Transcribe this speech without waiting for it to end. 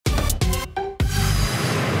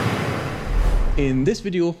In this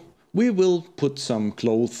video, we will put some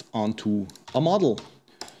clothes onto a model.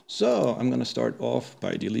 So I'm gonna start off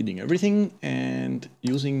by deleting everything and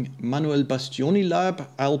using Manuel Bastioni Lab.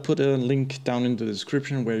 I'll put a link down in the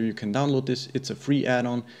description where you can download this. It's a free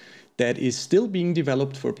add-on that is still being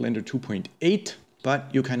developed for Blender 2.8, but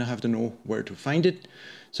you kind of have to know where to find it.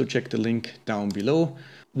 So check the link down below.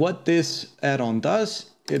 What this add-on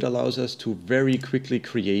does, it allows us to very quickly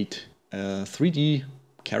create 3D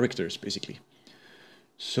characters, basically.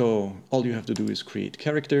 So all you have to do is create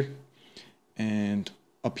character, and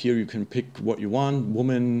up here you can pick what you want,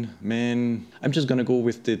 woman, man. I'm just gonna go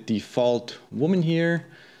with the default woman here,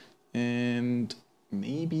 and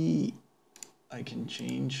maybe I can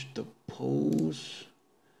change the pose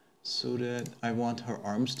so that I want her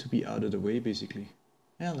arms to be out of the way, basically.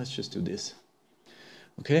 Yeah, let's just do this.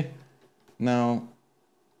 Okay, now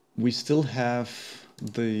we still have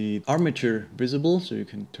the armature visible, so you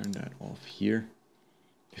can turn that off here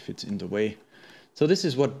if it's in the way. So this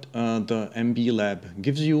is what the MB Lab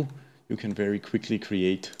gives you. You can very quickly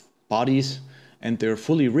create bodies, and they're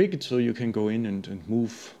fully rigged, so you can go in and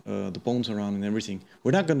move the bones around and everything.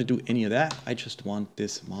 We're not going to do any of that. I just want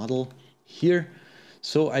this model here,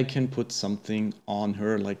 so I can put something on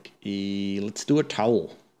her, like let's do a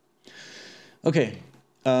towel. Okay,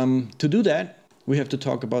 to do that, we have to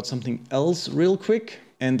talk about something else real quick,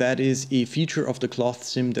 and that is a feature of the cloth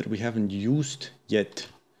sim that we haven't used yet.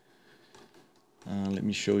 Let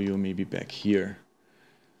me show you maybe back here.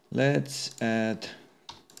 Let's add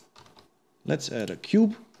a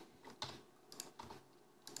cube.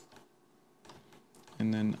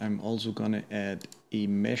 And then I'm also gonna add a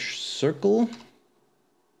mesh circle.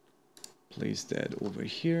 Place that over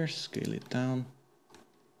here, scale it down.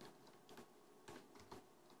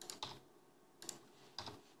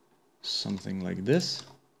 Something like this.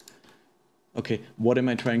 Okay, what am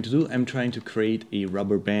I trying to do? I'm trying to create a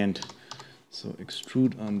rubber band. So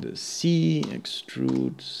extrude on the C,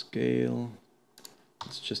 extrude, scale.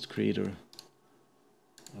 Let's just create a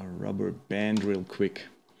rubber band real quick.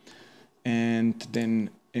 And then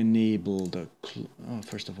enable the,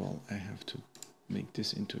 first of all, I have to make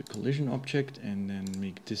this into a collision object and then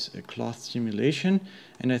make this a cloth simulation.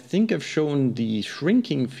 And I think I've shown the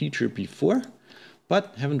shrinking feature before,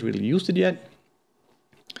 but haven't really used it yet.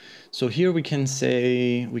 So here we can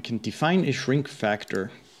say, we can define a shrink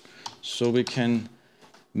factor. So we can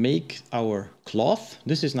make our cloth,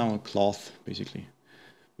 this is now a cloth basically,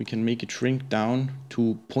 we can make it shrink down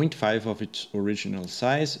to 0.5 of its original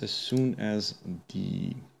size as soon as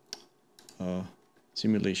the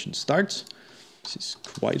simulation starts. This is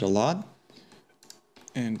quite a lot.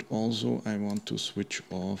 And also I want to switch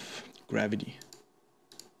off gravity.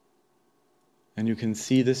 And you can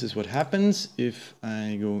see this is what happens if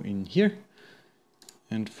I go in here,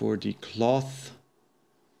 and for the cloth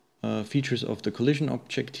features of the collision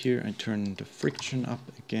object here, I turn the friction up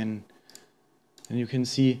again, and you can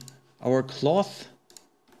see our cloth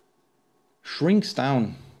shrinks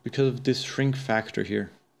down because of this shrink factor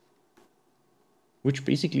here, which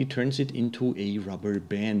basically turns it into a rubber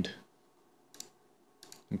band.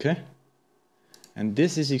 Okay, and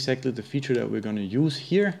this is exactly the feature that we're going to use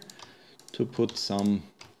here to put some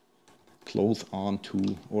clothes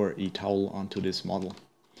onto, or a towel onto this model.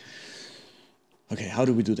 Okay, how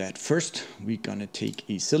do we do that? First, we're gonna take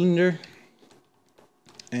a cylinder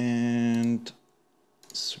and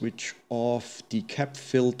switch off the cap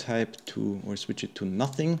fill type to, or switch it to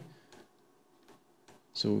nothing.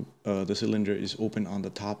 So the cylinder is open on the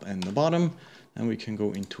top and the bottom, and we can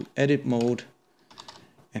go into edit mode.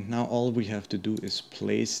 And now all we have to do is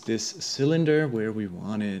place this cylinder where we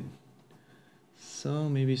want it. So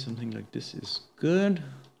maybe something like this is good.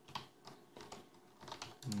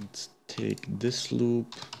 Let's take this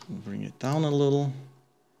loop and bring it down a little.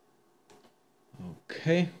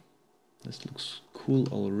 Okay, this looks cool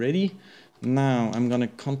already. Now I'm gonna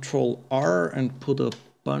Control R and put a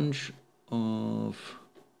bunch of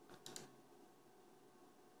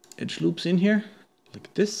edge loops in here,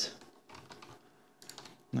 like this.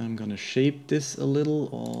 Now I'm gonna shape this a little,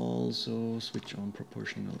 also switch on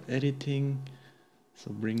proportional editing.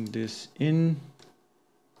 So bring this in.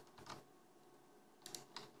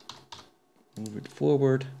 Move it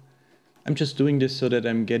forward. I'm just doing this so that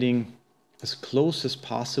I'm getting as close as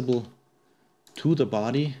possible to the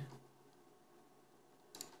body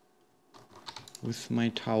with my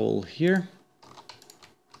towel here.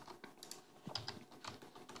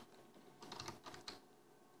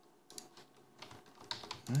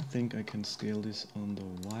 I think I can scale this on the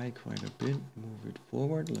Y quite a bit. Move it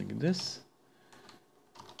forward like this.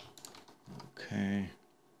 Okay.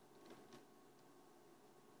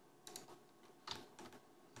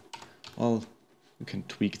 you can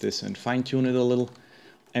tweak this and fine tune it a little.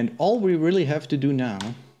 And all we really have to do now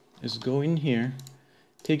is go in here,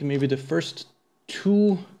 take maybe the first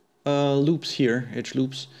two loops here, edge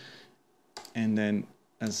loops, and then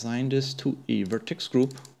assign this to a vertex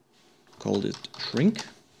group, call it shrink.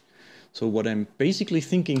 So what I'm basically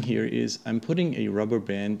thinking here is I'm putting a rubber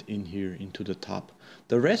band in here into the top.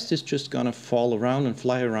 The rest is just gonna fall around and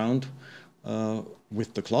fly around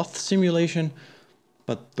with the cloth simulation,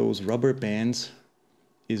 but those rubber bands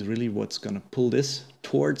is really what's gonna pull this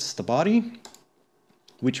towards the body,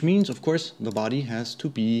 which means, of course, the body has to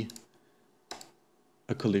be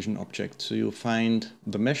a collision object. So you'll find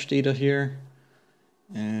the mesh data here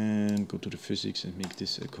and go to the physics and make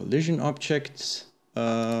this a collision object.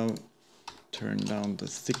 Turn down the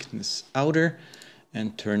thickness outer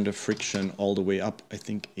and turn the friction all the way up. I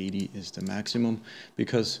think 80 is the maximum,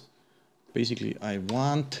 because basically I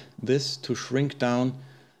want this to shrink down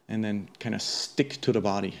and then kind of stick to the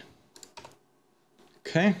body.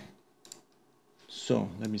 Okay, so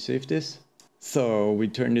let me save this. So we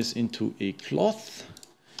turn this into a cloth,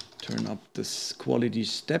 turn up this quality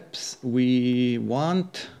steps. We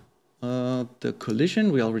want the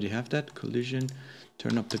collision, we already have that, collision.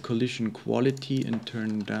 Turn up the collision quality and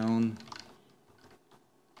turn down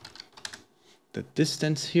the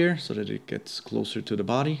distance here so that it gets closer to the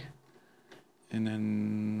body. And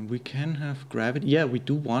then we can have gravity. Yeah, we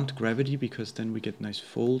do want gravity because then we get nice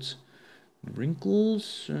folds,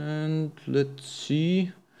 wrinkles. And let's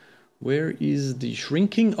see, where is the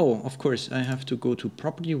shrinking? Oh, of course, I have to go to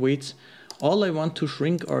property weights. All I want to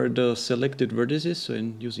shrink are the selected vertices, so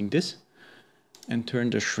I'm using this. And turn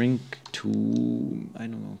the shrink to, I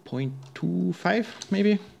don't know, 0.25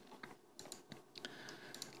 maybe.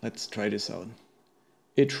 Let's try this out.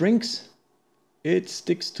 It shrinks, it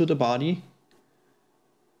sticks to the body,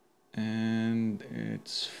 and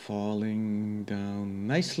it's falling down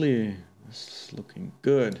nicely. It's looking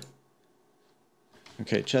good.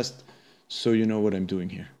 Okay, just so you know what I'm doing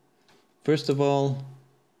here. First of all,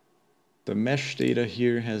 the mesh data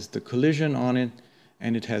here has the collision on it,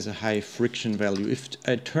 and it has a high friction value. If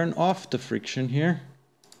I turn off the friction here,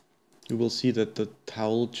 you will see that the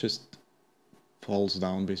towel just falls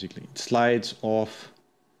down basically. It slides off.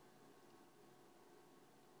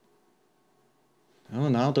 Oh,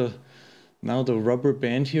 now the rubber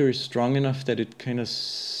band here is strong enough that it kind of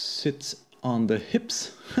sits on the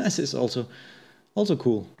hips. This is also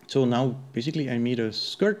cool. So now basically I made a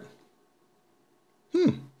skirt.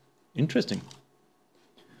 Interesting.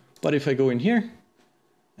 But if I go in here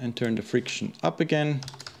and turn the friction up again,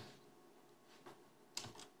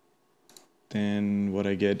 then what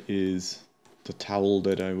I get is the towel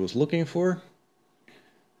that I was looking for.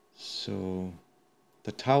 So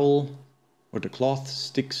the towel or the cloth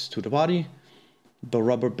sticks to the body. The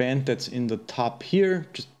rubber band that's in the top here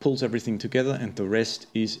just pulls everything together, and the rest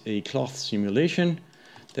is a cloth simulation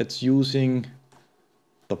that's using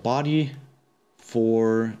the body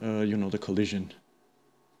for you know, the collision.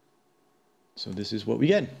 So this is what we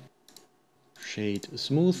get. Shade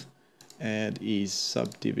smooth, add a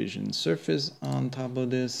subdivision surface on top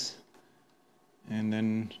of this, and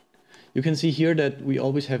then you can see here that we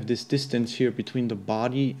always have this distance here between the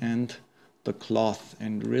body and the cloth,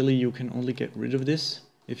 and really you can only get rid of this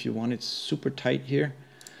if you want it super tight here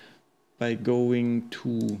by going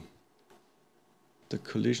to the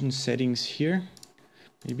collision settings here,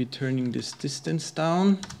 maybe turning this distance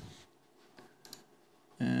down,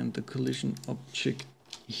 and the collision object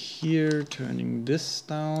here, turning this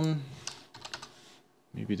down,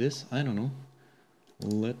 maybe this, I don't know.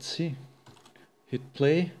 Let's see. Hit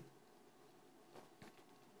play,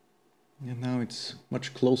 and now it's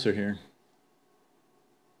much closer here.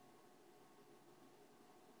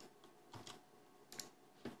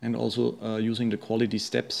 And also using the quality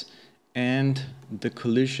steps and the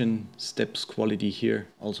collision steps quality here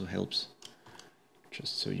also helps,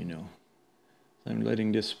 just so you know. So I'm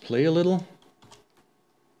letting this play a little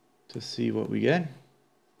to see what we get.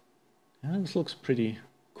 And this looks pretty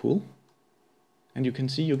cool. And you can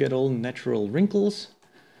see you get all natural wrinkles.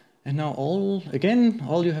 And now all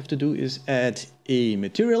you have to do is add a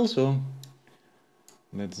material. So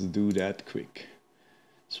let's do that quick.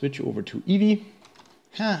 Switch over to Eevee.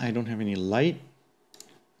 I don't have any light.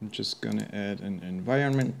 I'm just gonna add an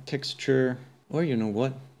environment texture, or you know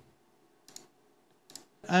what?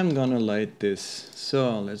 I'm gonna light this.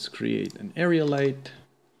 So let's create an area light.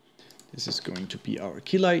 This is going to be our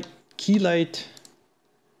key light.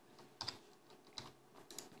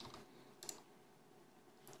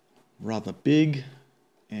 Rather big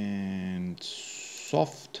and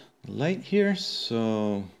soft light here.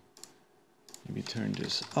 So maybe turn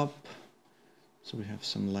this up So we have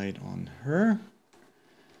some light on her.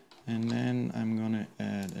 And then I'm gonna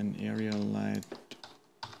add an area light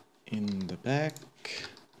in the back.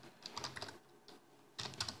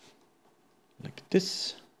 Like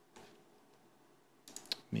this.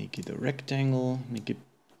 Make it a rectangle, make it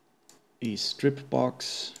a strip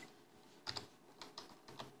box.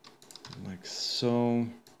 Like so.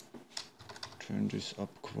 Turn this up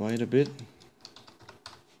quite a bit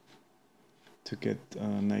to get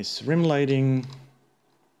nice rim lighting,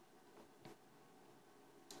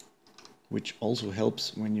 which also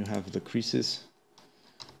helps when you have the creases.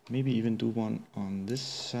 Maybe even do one on this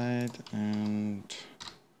side and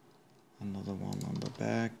another one on the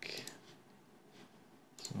back.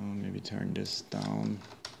 So maybe turn this down.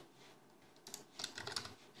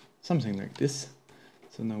 Something like this.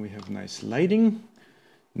 So now we have nice lighting.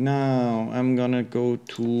 Now I'm gonna go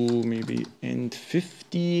to maybe end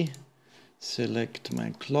 50, select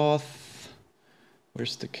my cloth.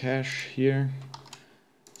 Where's the cache here?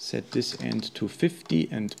 Set this end to 50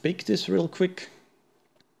 and bake this real quick.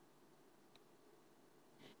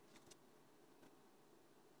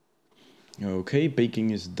 Okay,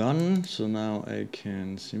 baking is done. So now I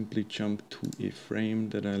can simply jump to a frame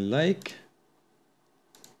that I like.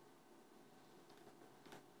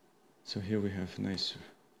 So here we have nice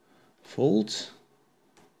folds.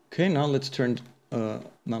 Okay, now let's turn. Now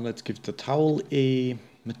let's give the towel a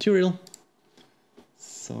material.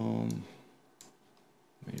 So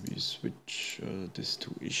maybe switch this to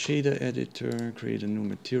a shader editor, create a new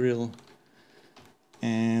material,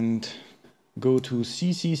 and go to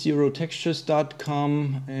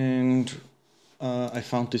cc0textures.com, and I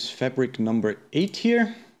found this fabric number 8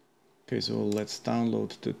 here. Okay, so let's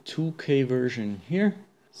download the 2K version here.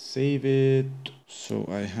 Save it. So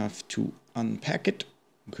I have to unpack it.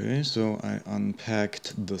 Okay, so I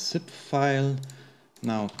unpacked the zip file.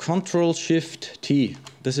 Now Ctrl-Shift-T.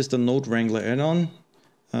 This is the Node Wrangler add-on,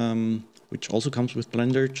 which also comes with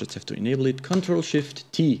Blender. Just have to enable it.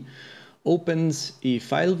 Ctrl-Shift-T opens a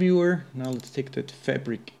file viewer. Now let's take that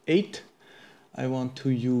fabric 8. I want to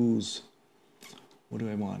use, what do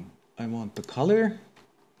I want? I want the color,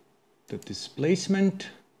 the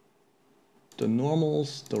displacement, the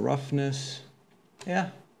normals, the roughness.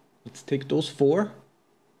 Yeah, let's take those 4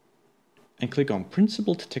 and click on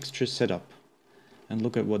Principled Texture Setup and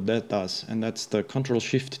look at what that does. And that's the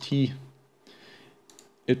Ctrl-Shift-T.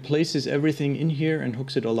 It places everything in here and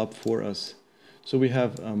hooks it all up for us. So we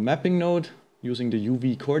have a mapping node using the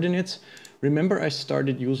UV coordinates. Remember, I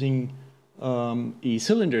started using a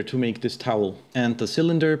cylinder to make this towel, and the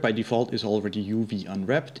cylinder by default is already UV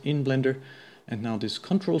unwrapped in Blender. And now this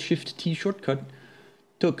Ctrl-Shift-T shortcut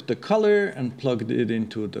took the color and plugged it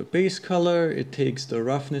into the base color. It takes the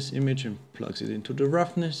roughness image and plugs it into the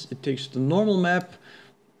roughness. It takes the normal map,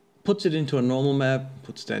 puts it into a normal map,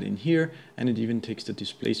 puts that in here, and it even takes the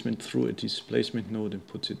displacement through a displacement node and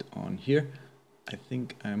puts it on here. I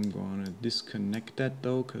think I'm gonna disconnect that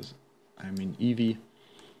though, because I'm in Eevee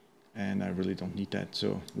and I really don't need that.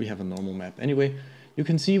 So we have a normal map. Anyway, you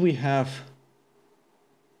can see we have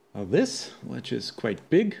this, which is quite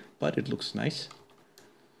big, but it looks nice.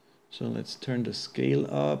 So let's turn the scale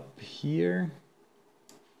up here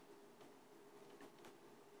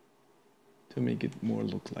to make it more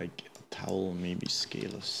look like a towel, maybe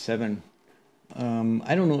scale of 7.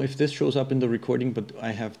 I don't know if this shows up in the recording, but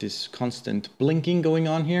I have this constant blinking going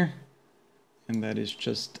on here. And that is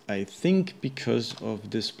just, I think, because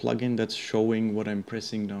of this plugin that's showing what I'm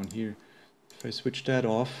pressing down here. If I switch that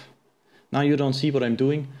off, now you don't see what I'm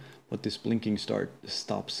doing, but this blinking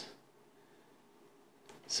stops.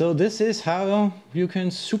 So this is how you can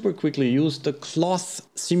super quickly use the cloth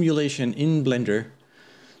simulation in Blender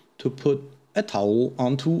to put a towel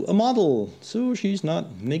onto a model, so she's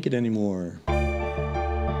not naked anymore.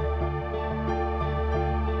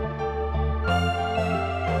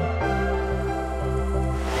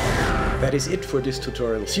 That is it for this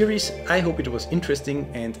tutorial series. I hope it was interesting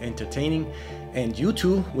and entertaining, and you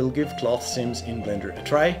too will give cloth sims in Blender a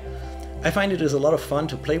try. I find it is a lot of fun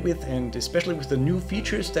to play with, and especially with the new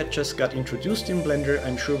features that just got introduced in Blender,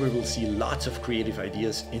 I'm sure we will see lots of creative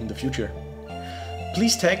ideas in the future.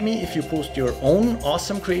 Please tag me if you post your own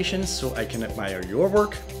awesome creations so I can admire your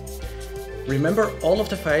work. Remember, all of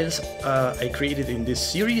the files I created in this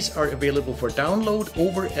series are available for download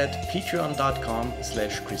over at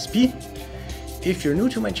patreon.com/chrisp. If you're new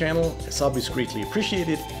to my channel, a sub is greatly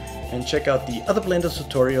appreciated, and check out the other Blender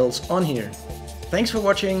tutorials on here. Thanks for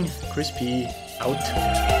watching, Chris P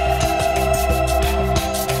out.